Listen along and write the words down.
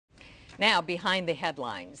Now, behind the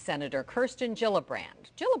headlines, Senator Kirsten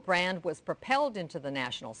Gillibrand. Gillibrand was propelled into the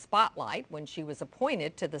national spotlight when she was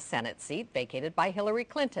appointed to the Senate seat vacated by Hillary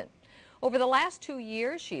Clinton. Over the last 2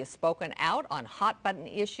 years, she has spoken out on hot-button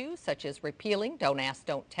issues such as repealing Don't Ask,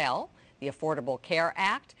 Don't Tell, the Affordable Care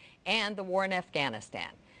Act, and the war in Afghanistan.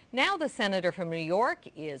 Now the senator from New York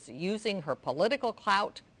is using her political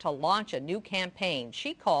clout to launch a new campaign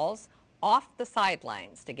she calls Off the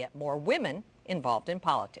Sidelines to get more women involved in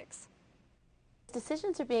politics.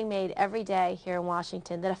 Decisions are being made every day here in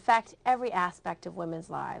Washington that affect every aspect of women's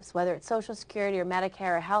lives, whether it's Social Security or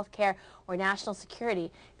Medicare or health care or national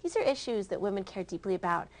security. These are issues that women care deeply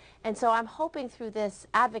about. And so I'm hoping through this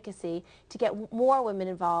advocacy to get more women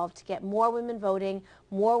involved, to get more women voting,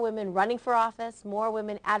 more women running for office, more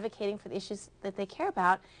women advocating for the issues that they care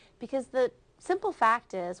about, because the simple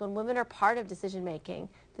fact is when women are part of decision making,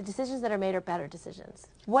 the decisions that are made are better decisions.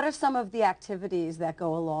 What are some of the activities that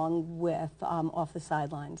go along with Off the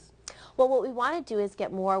Sidelines? Well, what we want to do is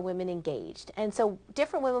get more women engaged. And so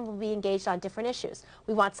different women will be engaged on different issues.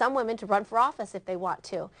 We want some women to run for office if they want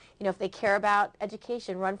to. You know, if they care about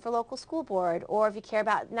education, run for local school board, or if you care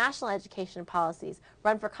about national education policies,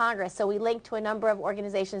 run for Congress. So we link to a number of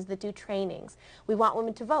organizations that do trainings. We want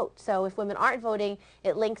women to vote. So if women aren't voting,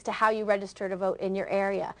 it links to how you register to vote in your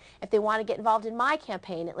area. If they want to get involved in my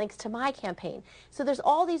campaign, it links to my campaign. So there's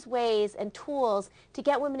all these ways and tools to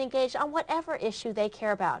get women engaged on whatever issue they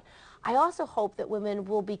care about. I also hope that women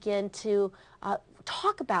will begin to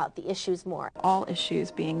talk about the issues more. All issues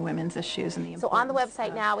being women's issues and the importance. So on the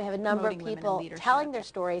website now we have a number of people telling their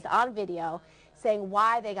stories on video, saying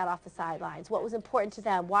why they got off the sidelines, what was important to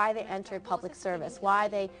them, why they entered public service, why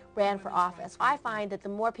they ran for office. I find that the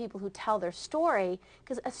more people who tell their story,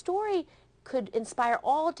 because a story could inspire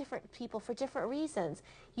all different people for different reasons.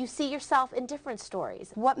 You see yourself in different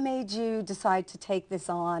stories. What made you decide to take this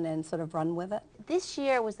on and sort of run with it? This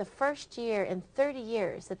year was the first year in 30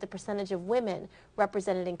 years that the percentage of women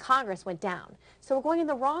represented in Congress went down. So we're going in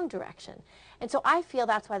the wrong direction. And so I feel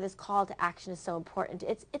that's why this call to action is so important.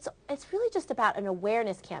 It's really just about an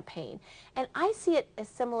awareness campaign. And I see it as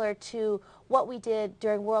similar to what we did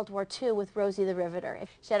during World War II with Rosie the Riveter.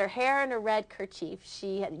 She had her hair in a red kerchief.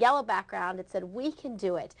 She had a yellow background. It said, "We can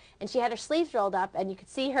do it." And she had her sleeves rolled up, and you could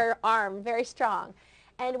see her arm very strong.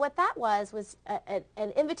 And what that was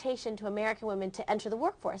an invitation to American women to enter the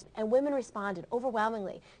workforce. And women responded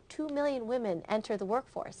overwhelmingly. 2 million women enter the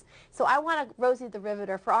workforce. So I want Rosie the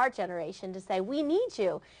Riveter for our generation to say, we need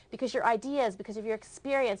you because your ideas, because of your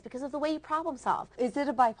experience, because of the way you problem solve. Is it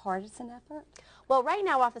a bipartisan effort? Well, right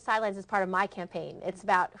now, Off the Sidelines is part of my campaign. It's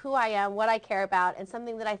about who I am, what I care about, and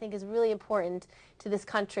something that I think is really important to this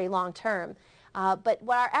country long term. But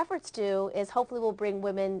what our efforts do is hopefully we'll bring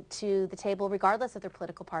women to the table regardless of their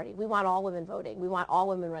political party. We want all women voting. We want all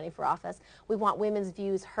women running for office. We want women's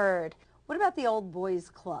views heard. What about the Old Boys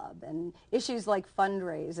Club and issues like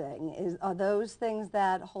fundraising? Are those things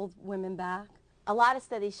that hold women back? A lot of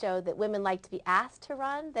studies show that women like to be asked to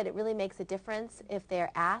run, that it really makes a difference if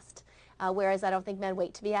they're asked, whereas I don't think men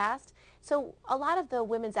wait to be asked. So a lot of the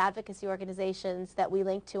women's advocacy organizations that we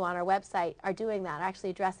link to on our website are doing that,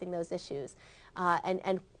 actually addressing those issues.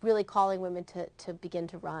 And really calling women to begin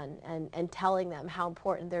to run and telling them how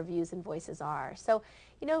important their views and voices are. So,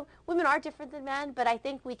 you know, women are different than men, but I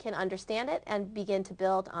think we can understand it and begin to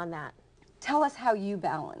build on that. Tell us how you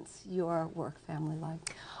balance your work-family life.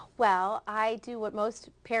 Well, I do what most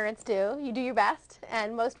parents do. You do your best,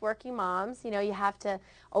 and most working moms, you know, you have to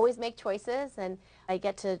always make choices, and I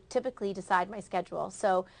get to typically decide my schedule.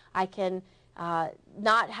 So I can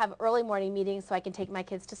not have early morning meetings so I can take my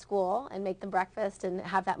kids to school and make them breakfast and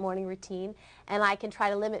have that morning routine. And I can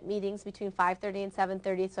try to limit meetings between 5:30 and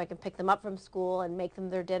 7:30 so I can pick them up from school and make them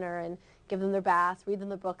their dinner and give them their baths, read them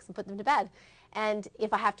their books, and put them to bed. And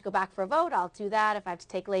if I have to go back for a vote, I'll do that. If I have to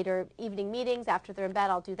take later evening meetings after they're in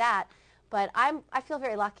bed, I'll do that. But I feel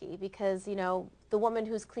very lucky because, you know, the woman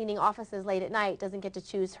who's cleaning offices late at night doesn't get to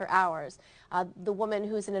choose her hours. The woman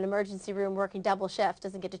who's in an emergency room working double shift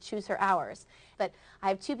doesn't get to choose her hours. But I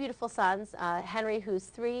have two beautiful sons, Henry, who's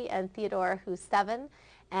 3, and Theodore, who's 7.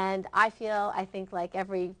 And I think like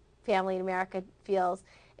every family in America feels,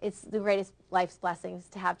 it's the greatest life's blessings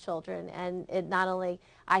to have children. And it not only,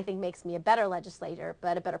 I think, makes me a better legislator,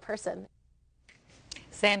 but a better person.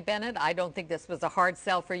 Sam Bennett, I don't think this was a hard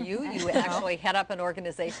sell for you. You actually head up an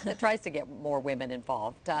organization that tries to get more women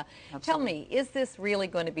involved. Tell me, is this really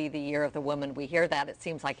going to be the year of the woman? We hear that, it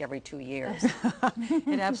seems like every 2 years.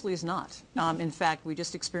 It absolutely is not. In fact, we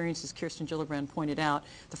just experienced, as Kirsten Gillibrand pointed out,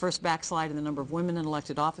 the first backslide in the number of women in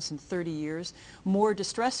elected office in 30 years. More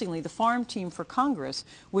distressingly, the farm team for Congress,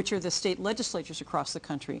 which are the state legislatures across the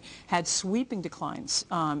country, had sweeping declines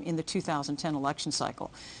in the 2010 election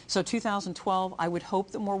cycle. So 2012, I would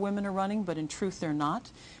hope that more women are running, but in truth they're not.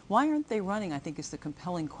 Why aren't they running, I think, is the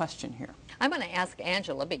compelling question here. I'm going to ask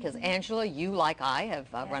Angela, because Angela, you like I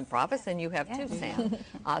have run for office, and you have too, Sam.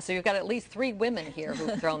 So you've got at least 3 women here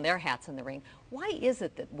who've thrown their hats in the ring. Why is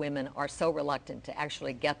it that women are so reluctant to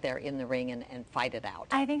actually get there in the ring and fight it out?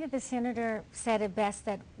 I think that the senator said it best,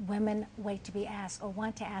 that women wait to be asked or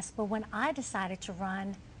want to ask. But when I decided to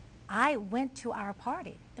run, I went to our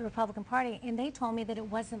party, the Republican Party, and they told me that it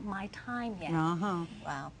wasn't my time yet.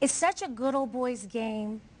 Wow. It's such a good old boys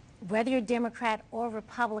game, whether you're Democrat or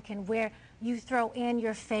Republican, where you throw in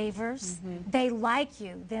your favors, they like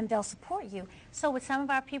you, then they'll support you. So with some of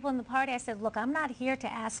our people in the party, I said, look, I'm not here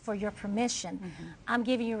to ask for your permission. I'm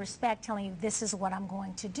giving you respect, telling you this is what I'm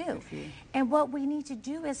going to do. And what we need to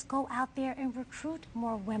do is go out there and recruit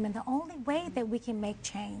more women. The only way that we can make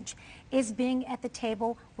change is being at the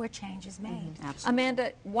table where change is made.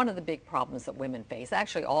 Amanda, one of the big problems that women face,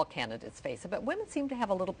 actually all candidates face it, but women seem to have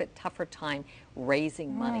a little bit tougher time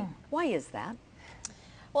raising money. Why is that?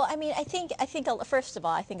 Well, I mean, I think first of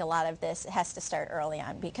all, I think a lot of this has to start early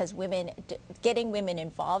on, because getting women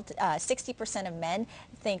involved, 60% of men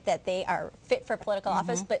think that they are fit for political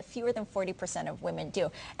office, but fewer than 40% of women do.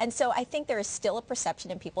 And so I think there is still a perception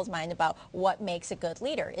in people's mind about what makes a good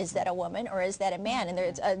leader. Is that a woman or is that a man? And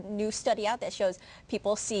there's a new study out that shows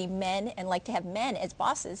people see men and like to have men as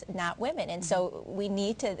bosses, not women. And so we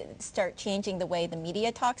need to start changing the way the media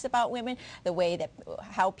talks about women, the way that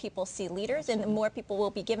how people see leaders, and the more people will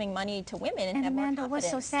be giving money to women and have Amanda, more what's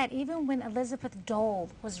confidence. so sad, even when Elizabeth Dole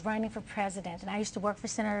was running for president, and I used to work for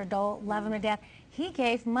Senator Dole, love him to death, he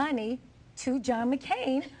gave money to John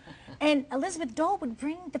McCain, and Elizabeth Dole would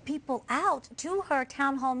bring the people out to her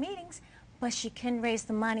town hall meetings, but she couldn't raise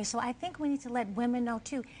the money. So I think we need to let women know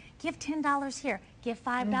too. Give $10 here, give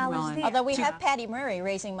 $5 there. Although we have Patty Murray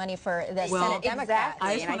raising money for the Senate Democrats.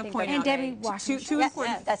 I just want to point out and Debbie Washington.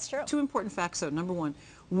 That's true. 2 important facts, though. Number 1,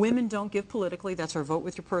 women don't give politically. That's our Vote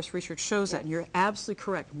With Your Purse research shows that, and you're absolutely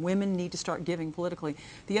correct. Women need to start giving politically.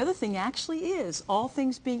 The other thing actually is, all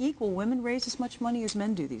things being equal, women raise as much money as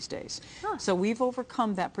men do these days. So we've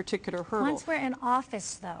overcome that particular hurdle. Once we're in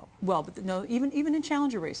office, though. Well, but no, even in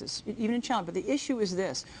challenger races, but the issue is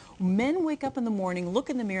this: men wake up in the morning, look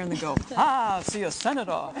in the mirror, and they go, see a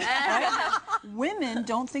senator. Right? Women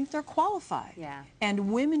don't think they're qualified,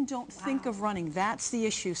 and women don't think of running. That's the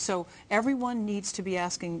issue. So everyone needs to be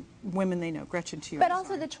asking women they know. Gretchen, to you. But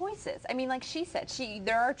also the choices. I mean, like she said,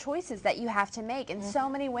 there are choices that you have to make, and so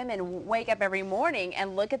many women wake up every morning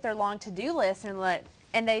and look at their long to-do list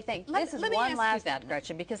and they think, this is Let me one ask last... you that,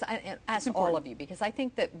 Gretchen, because I ask all of you, because I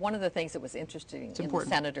think that one of the things that was interesting in the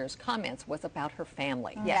senator's comments was about her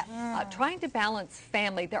family. Trying to balance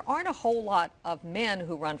family. There aren't a whole lot of men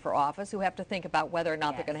who run for office who have to think about whether or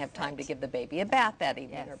not they're going to have time to give the baby a bath that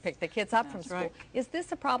evening or pick the kids up from school. Is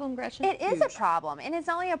this a problem, Gretchen? It is a problem, and it's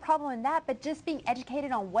not only a problem in that, but just being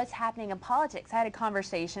educated on what's happening in politics. I had a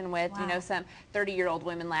conversation with, some 30-year-old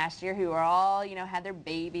women last year who are all, had their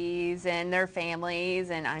babies and their families,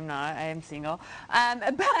 and I'm not, I am single.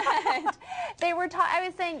 But they were I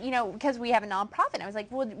was saying, because we have a nonprofit, I was like,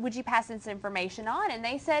 well, would you pass this information on? And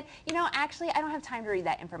they said, actually, I don't have time to read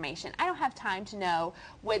that information. I don't have time to know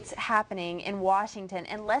what's happening in Washington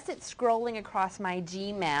unless it's scrolling across my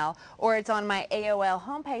Gmail or it's on my AOL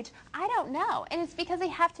homepage. I don't know. And it's because they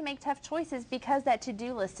have to make tough choices because that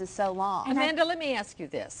to-do list is so long. Amanda, let me ask you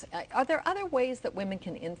this. Are there other ways that women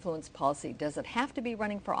can influence policy? Does it have to be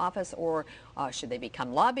running for office, or should they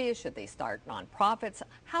become lobbyists? Should they start nonprofits?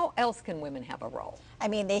 How else can women have a role? I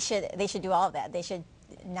mean, they should do all of that. They should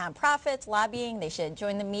nonprofits, lobbying, they should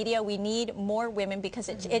join the media. We need more women because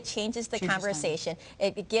it changes the conversation.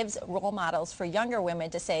 It gives role models for younger women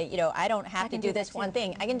to say, I don't have to do this one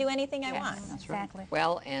thing. I can do anything I want. That's right. Exactly.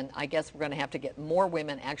 Well, and I guess we're going to have to get more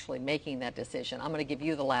women actually making that decision. I'm going to give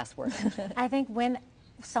you the last word. I think when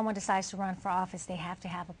someone decides to run for office, they have to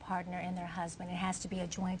have a partner in their husband. It has to be a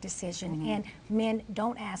joint decision. And men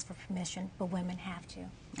don't ask for permission, but women have to.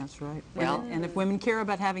 That's right. Well, and if women care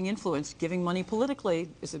about having influence, giving money politically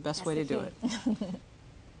is the best way to do it.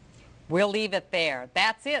 We'll leave it there.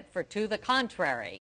 That's it for To the Contrary.